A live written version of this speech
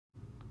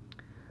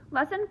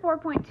Lesson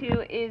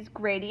 4.2 is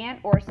gradient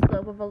or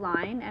slope of a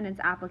line and its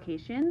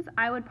applications.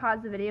 I would pause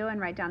the video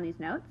and write down these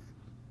notes.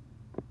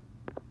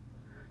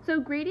 So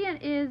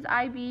gradient is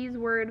IB's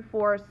word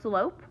for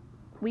slope.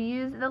 We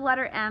use the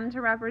letter M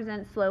to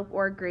represent slope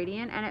or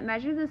gradient, and it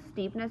measures the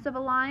steepness of a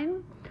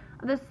line.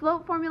 The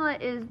slope formula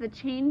is the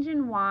change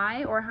in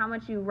y, or how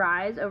much you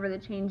rise, over the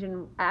change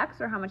in x,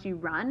 or how much you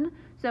run.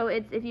 So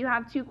it's if you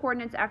have two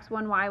coordinates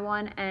x1,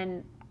 y1,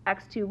 and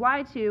x2,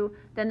 y2,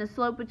 then the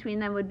slope between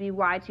them would be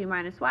y2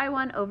 minus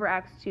y1 over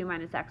x2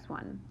 minus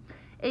x1.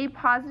 A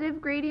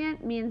positive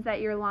gradient means that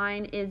your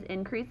line is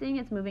increasing,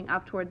 it's moving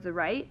up towards the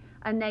right.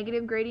 A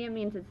negative gradient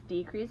means it's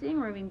decreasing,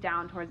 moving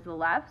down towards the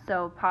left,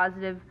 so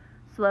positive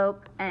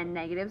slope and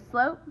negative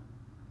slope.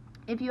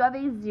 If you have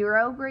a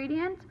zero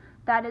gradient,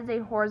 that is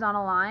a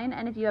horizontal line,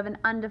 and if you have an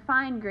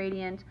undefined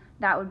gradient,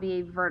 that would be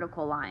a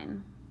vertical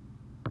line.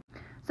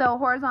 So a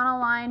horizontal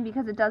line,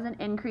 because it doesn't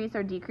increase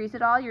or decrease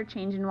at all, your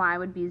change in y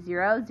would be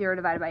 0. 0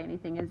 divided by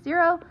anything is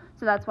 0,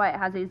 so that's why it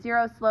has a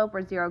zero slope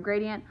or zero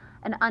gradient.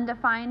 An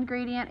undefined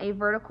gradient, a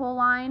vertical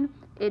line,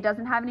 it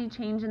doesn't have any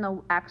change in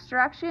the x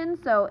direction,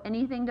 so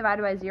anything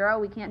divided by 0,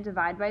 we can't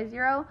divide by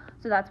 0,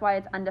 so that's why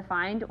it's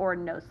undefined or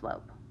no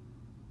slope.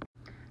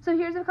 So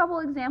here's a couple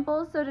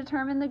examples. So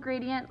determine the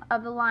gradient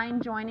of the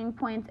line joining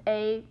points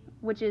A,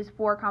 which is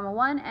 4,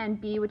 1, and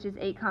B, which is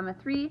 8,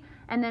 3,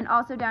 and then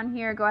also down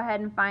here, go ahead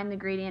and find the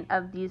gradient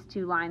of these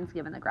two lines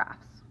given the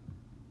graphs.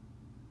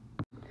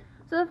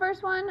 So the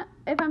first one,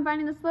 if I'm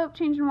finding the slope,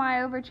 change in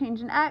y over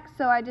change in x,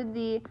 so I did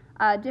the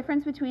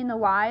difference between the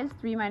y's,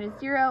 3 minus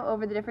 0,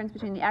 over the difference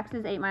between the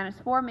x's, 8 minus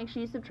 4. Make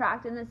sure you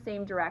subtract in the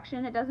same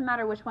direction. It doesn't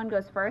matter which one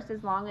goes first,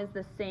 as long as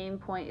the same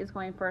point is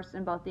going first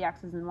in both the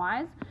x's and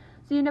y's.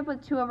 So you end up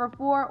with 2 over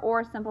 4,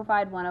 or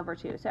simplified 1 over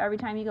 2. So every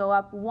time you go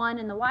up 1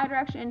 in the y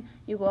direction,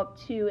 you go up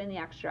 2 in the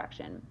x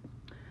direction.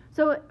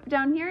 So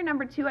down here,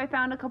 number 2, I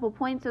found a couple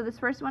points. So this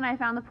first one, I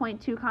found the point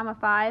 2,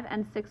 5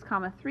 and 6,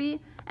 3,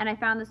 and I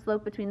found the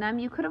slope between them.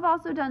 You could have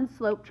also done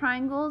slope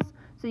triangles.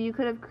 So you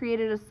could have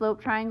created a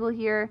slope triangle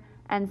here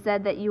and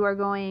said that you are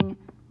going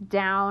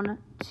down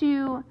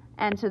 2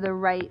 and to the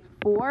right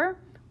 4.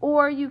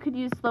 Or you could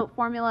use slope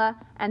formula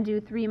and do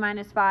 3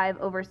 minus 5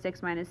 over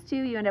 6 minus 2.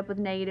 You end up with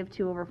negative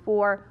 2 over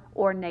 4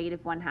 or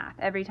negative 1/2.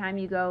 Every time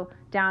you go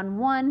down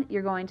 1,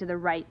 you're going to the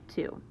right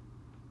 2.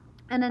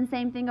 And then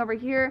same thing over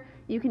here.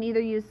 You can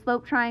either use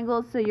slope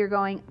triangles, so you're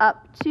going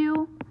up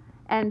 2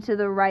 and to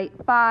the right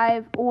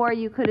 5, or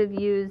you could have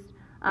used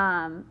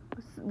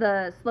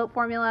the slope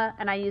formula,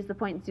 and I used the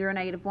point 0,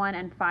 negative 1,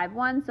 and 5,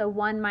 1. So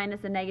 1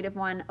 minus a negative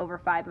 1 over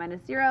 5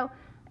 minus 0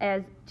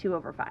 is 2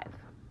 over 5.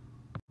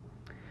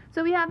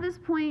 So we have this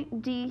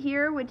point D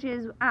here, which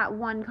is at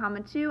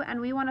 1, 2,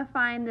 and we want to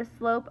find the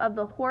slope of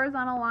the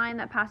horizontal line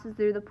that passes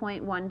through the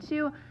point 1,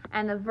 2,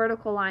 and the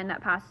vertical line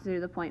that passes through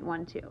the point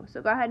 1, 2. So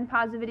go ahead and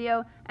pause the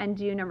video and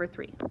do number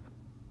 3.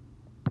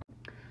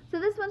 So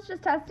this one's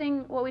just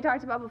testing what we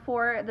talked about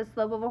before, the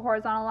slope of a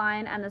horizontal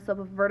line and the slope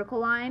of a vertical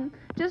line.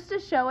 Just to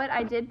show it,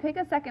 I did pick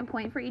a second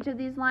point for each of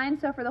these lines.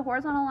 So for the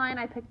horizontal line,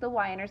 I picked the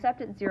y-intercept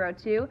at 0,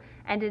 2,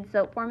 and did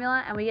slope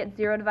formula, and we get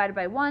 0 divided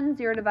by 1,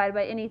 0 divided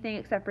by anything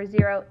except for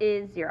 0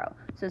 is 0.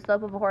 So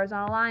slope of a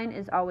horizontal line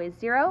is always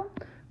 0.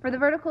 For the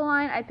vertical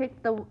line, I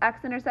picked the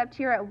x-intercept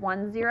here at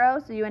 1, 0,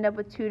 so you end up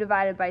with 2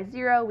 divided by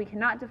 0. We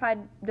cannot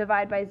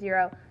divide by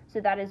 0, so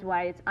that is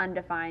why it's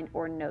undefined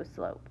or no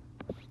slope.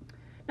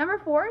 Number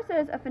 4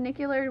 says a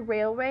funicular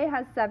railway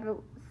has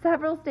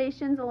several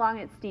stations along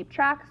its steep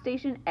track.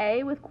 Station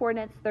A, with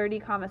coordinates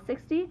 30,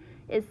 60,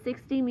 is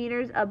 60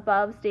 meters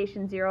above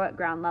station 0 at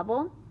ground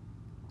level.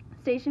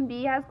 Station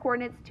B has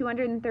coordinates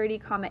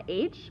 230,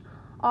 h.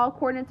 All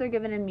coordinates are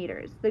given in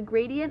meters. The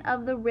gradient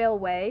of the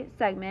railway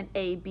segment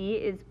AB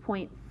is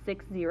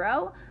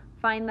 0.60.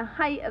 Find the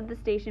height of the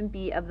station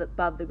B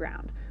above the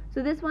ground.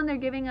 So this one, they're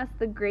giving us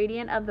the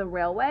gradient of the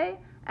railway,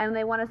 and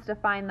they want us to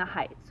find the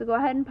height. So go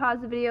ahead and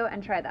pause the video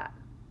and try that.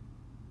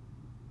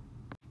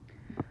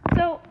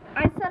 So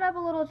I set up a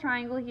little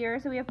triangle here.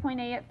 So we have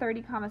point A at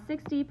 30,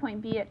 60, point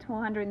B at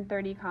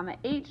 230,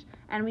 h,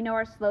 and we know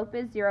our slope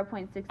is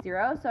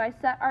 0.60. So I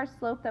set our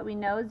slope that we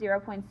know,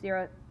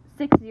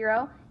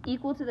 0.060,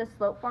 equal to the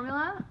slope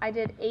formula. I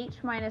did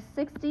h minus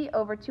 60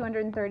 over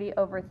 230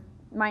 over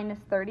minus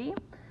 30.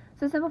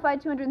 So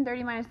simplified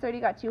 230 minus 30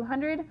 got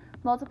 200.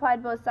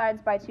 Multiplied both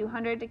sides by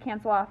 200 to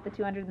cancel off the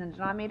 200 in the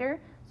denominator.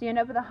 So you end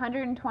up with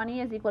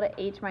 120 is equal to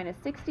h minus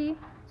 60.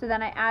 So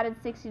then I added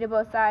 60 to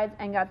both sides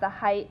and got the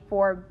height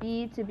for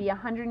B to be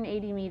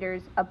 180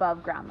 meters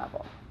above ground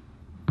level.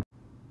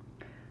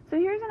 So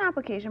here's an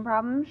application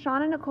problem.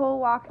 Sean and Nicole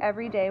walk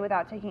every day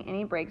without taking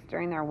any breaks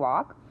during their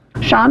walk.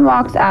 Sean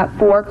walks at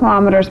 4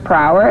 kilometers per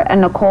hour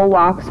and Nicole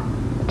walks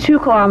 2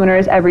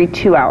 kilometers every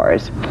 2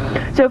 hours.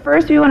 So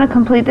first we want to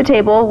complete the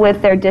table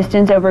with their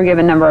distance over a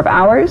given number of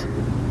hours,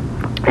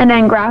 and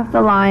then graph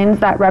the lines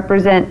that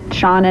represent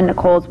Sean and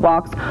Nicole's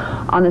walks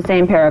on the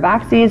same pair of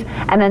axes,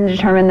 and then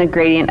determine the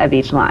gradient of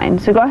each line.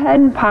 So go ahead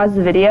and pause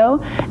the video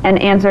and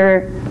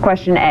answer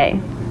question A.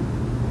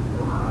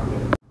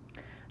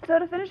 So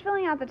to finish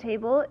filling out the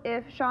table,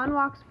 if Sean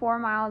walks 4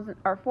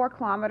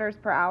 kilometers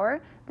per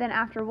hour, then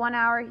after 1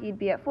 hour he'd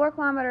be at 4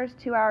 kilometers,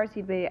 2 hours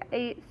he'd be at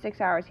 8,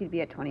 6 hours he'd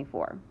be at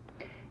 24.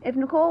 If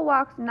Nicole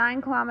walks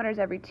 9 kilometers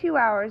every 2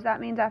 hours, that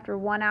means after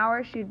 1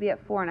 hour she'd be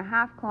at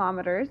 4.5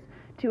 kilometers,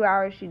 2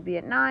 hours she'd be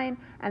at 9,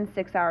 and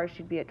 6 hours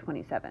she'd be at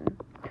 27.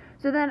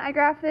 So then I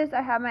graph this.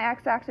 I have my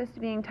x-axis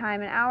being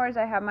time in hours,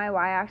 I have my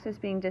y-axis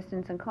being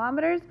distance in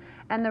kilometers,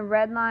 and the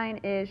red line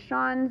is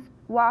Sean's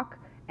walk,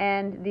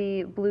 and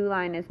the blue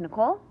line is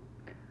Nicole.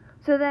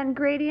 So then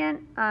gradient,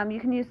 you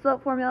can use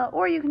slope formula,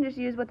 or you can just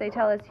use what they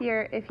tell us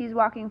here. If he's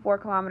walking 4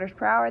 kilometers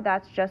per hour,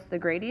 that's just the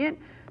gradient.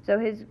 So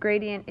his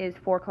gradient is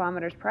 4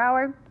 kilometers per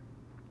hour.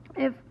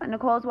 If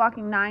Nicole's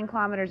walking 9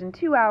 kilometers in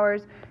 2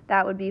 hours,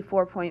 that would be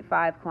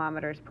 4.5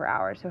 kilometers per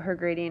hour. So her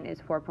gradient is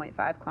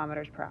 4.5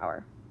 kilometers per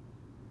hour.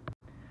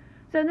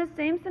 So in this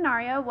same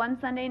scenario, one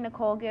Sunday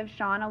Nicole gives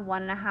Sean a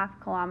 1.5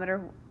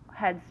 kilometer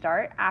head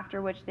start,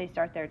 after which they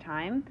start their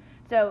time.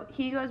 So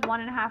he goes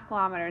 1.5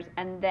 kilometers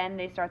and then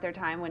they start their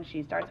time when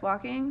she starts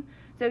walking.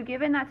 So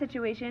given that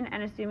situation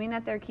and assuming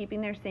that they're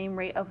keeping their same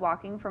rate of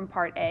walking from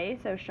part A,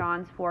 so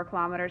Sean's 4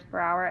 kilometers per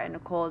hour and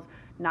Nicole's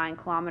 9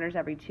 kilometers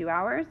every 2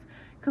 hours,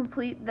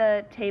 complete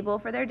the table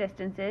for their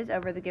distances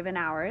over the given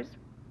hours,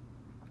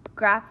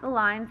 graph the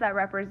lines that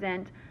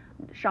represent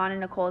Sean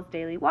and Nicole's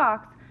daily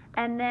walks,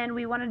 and then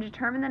we want to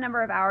determine the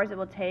number of hours it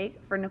will take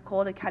for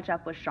Nicole to catch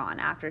up with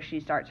Sean after she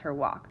starts her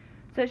walk.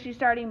 So she's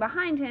starting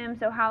behind him,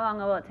 so how long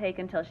will it take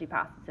until she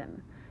passes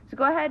him? So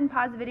go ahead and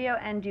pause the video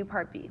and do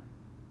part B.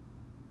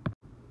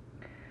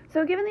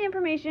 So given the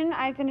information,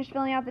 I finished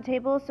filling out the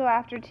table. So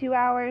after 2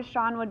 hours,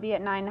 Sean would be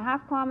at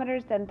 9.5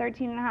 kilometers, then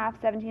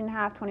 13.5,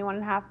 17.5,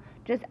 21.5,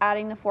 just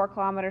adding the 4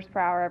 kilometers per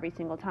hour every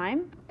single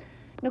time.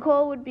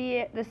 Nicole would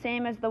be the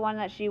same as the one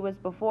that she was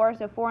before,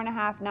 so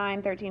 4.5,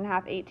 9,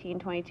 13.5, 18,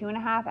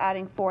 22.5,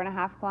 adding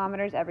 4.5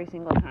 kilometers every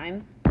single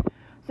time.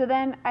 So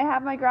then I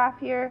have my graph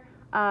here,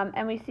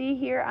 and we see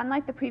here,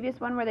 unlike the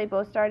previous one where they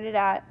both started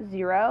at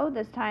 0,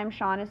 this time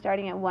Sean is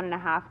starting at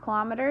 1.5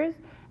 kilometers,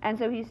 and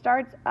so he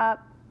starts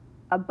up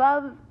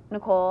above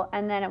Nicole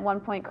and then at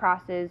one point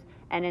crosses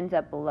and ends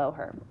up below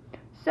her.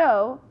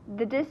 So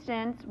the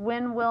distance,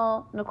 when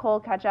will Nicole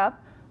catch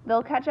up?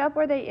 They'll catch up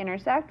where they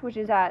intersect, which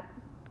is at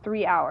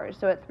 3 hours.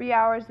 So at 3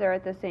 hours they're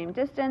at the same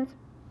distance,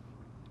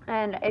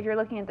 and if you're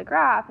looking at the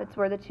graph, it's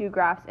where the two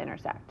graphs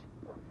intersect.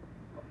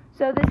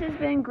 So this has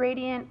been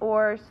gradient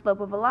or slope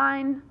of a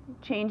line,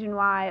 change in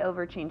y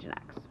over change in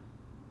x.